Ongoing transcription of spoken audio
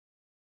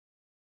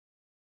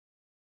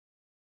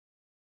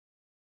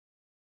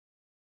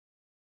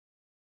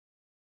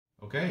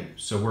Okay,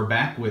 so we're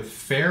back with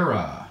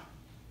Farrah.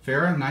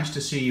 Farrah, nice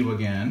to see you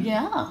again.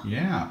 Yeah.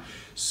 Yeah.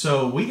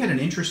 So we had an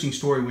interesting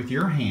story with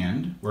your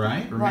hand,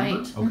 right? Remember?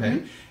 Right.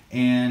 Okay.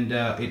 And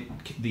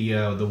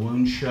the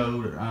wound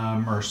showed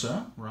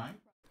MRSA, right?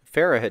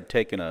 Farrah had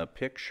taken a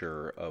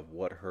picture of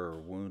what her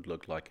wound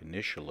looked like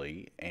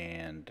initially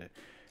and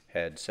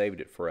had saved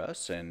it for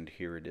us, and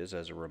here it is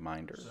as a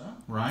reminder.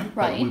 Right?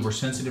 Right. But we were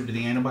sensitive to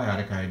the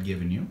antibiotic I had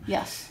given you.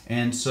 Yes.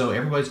 And so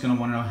everybody's going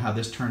to want to know how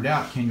this turned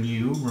out. Can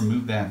you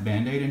remove that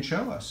Band-Aid and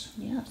show us?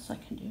 Yes, I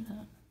can do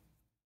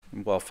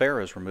that. While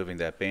Farrah is removing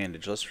that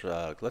bandage,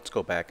 let's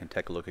go back and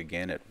take a look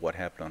again at what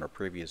happened on our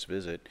previous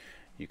visit.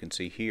 You can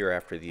see here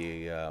after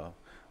the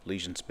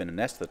lesion's been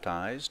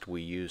anesthetized,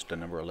 we used a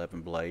number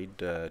 11 blade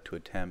to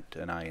attempt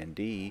an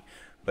IND,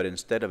 but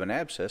instead of an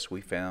abscess,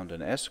 we found an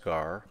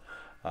eschar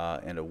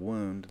and a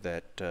wound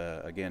that,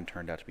 again,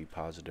 turned out to be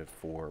positive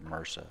for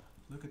MRSA.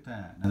 Look at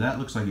that. Now that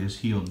looks like it's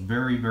healed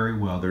very, very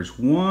well. There's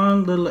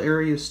one little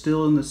area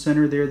still in the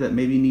center there that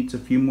maybe needs a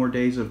few more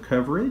days of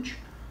coverage,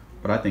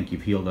 but I think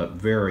you've healed up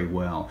very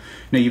well.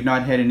 Now, you've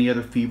not had any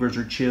other fevers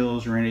or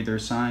chills or any other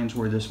signs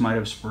where this might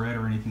have spread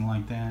or anything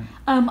like that?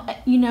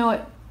 You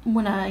know,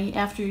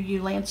 after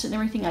you lanced it and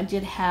everything, I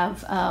did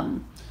have,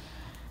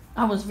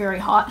 I was very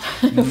hot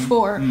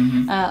for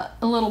a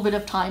little bit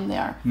of time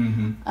there.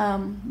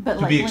 But to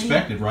lately, be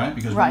expected, right?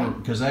 Because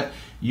right.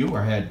 you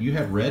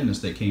had redness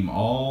that came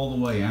all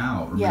the way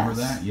out. Remember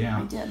that? Yeah,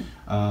 I did.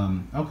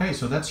 Okay,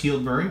 so that's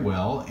healed very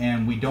well,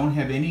 and we don't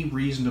have any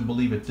reason to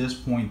believe at this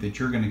point that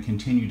you're going to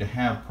continue to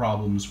have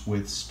problems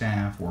with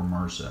staph or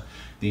MRSA.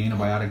 The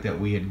antibiotic that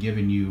we had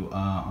given you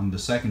on the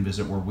second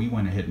visit, where we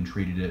went ahead and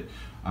treated it,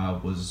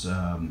 was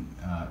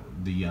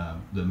the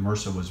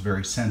MRSA was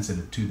very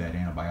sensitive to that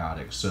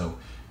antibiotic, so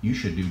you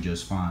should do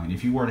just fine.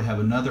 If you were to have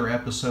another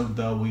episode,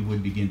 though, we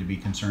would begin to be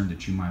concerned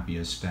that you might be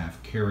a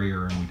staph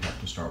carrier, and we'd have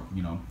to start,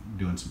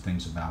 doing some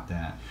things about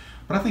that.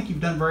 But I think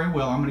you've done very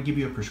well. I'm going to give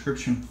you a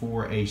prescription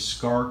for a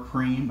scar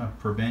cream, a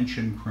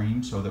prevention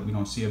cream, so that we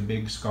don't see a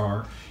big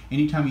scar.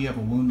 Anytime you have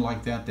a wound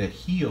like that that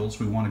heals,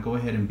 we want to go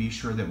ahead and be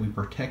sure that we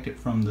protect it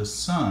from the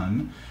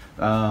sun.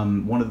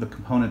 One of the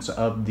components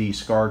of the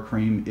scar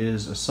cream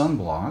is a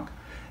sunblock.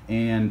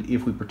 And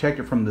if we protect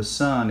it from the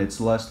sun, it's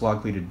less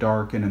likely to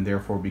darken and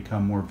therefore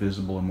become more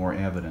visible and more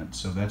evident.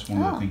 So that's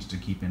one of the things to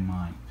keep in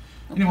mind.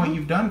 Okay. Anyway,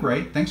 you've done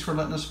great. Thanks for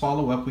letting us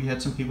follow up. We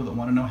had some people that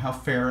want to know how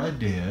Farrah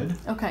did.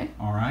 Okay.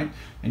 All right.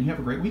 And you have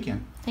a great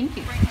weekend. Thank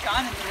you. Bring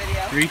John in the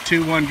video. 3,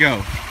 2, 1,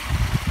 go.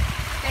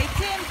 Stay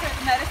tuned for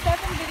the Meta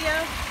 7 video.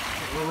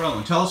 We're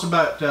rolling. Tell us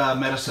about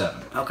Meta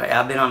 7. Okay,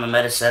 I've been on the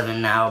Meta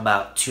 7 now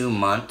about 2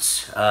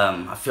 months.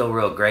 I feel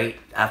real great.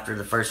 After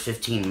the first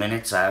 15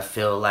 minutes, I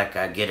feel like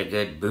I get a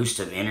good boost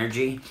of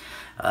energy.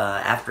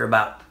 After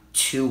about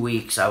 2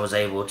 weeks, I was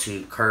able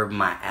to curb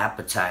my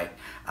appetite.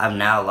 I've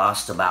now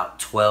lost about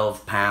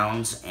 12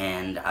 pounds,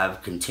 and I'm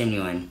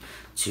continuing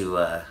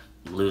to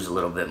lose a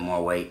little bit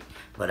more weight.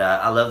 But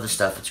I love the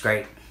stuff. It's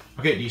great.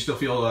 Okay, do you still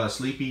feel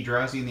sleepy,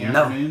 drowsy in the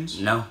afternoons?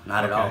 No,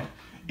 not at all.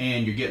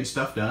 And you're getting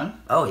stuff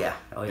done? Oh, yeah.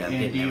 Oh, yeah.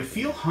 And do you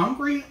feel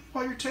hungry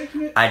while you're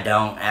taking it? I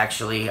don't,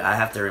 actually. I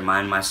have to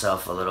remind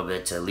myself a little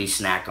bit to at least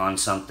snack on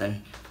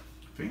something.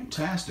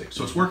 Fantastic.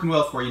 So it's working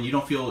well for you, and you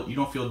don't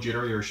feel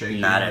jittery or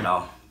shaky? Not at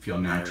all. Feel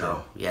natural. Not at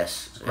all.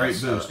 Yes. It's a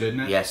great boost, isn't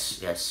it? Yes,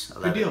 yes.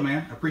 Good deal,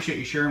 man. I appreciate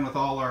you sharing with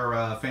all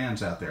our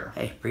fans out there.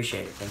 Hey,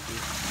 appreciate it. Thank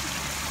you.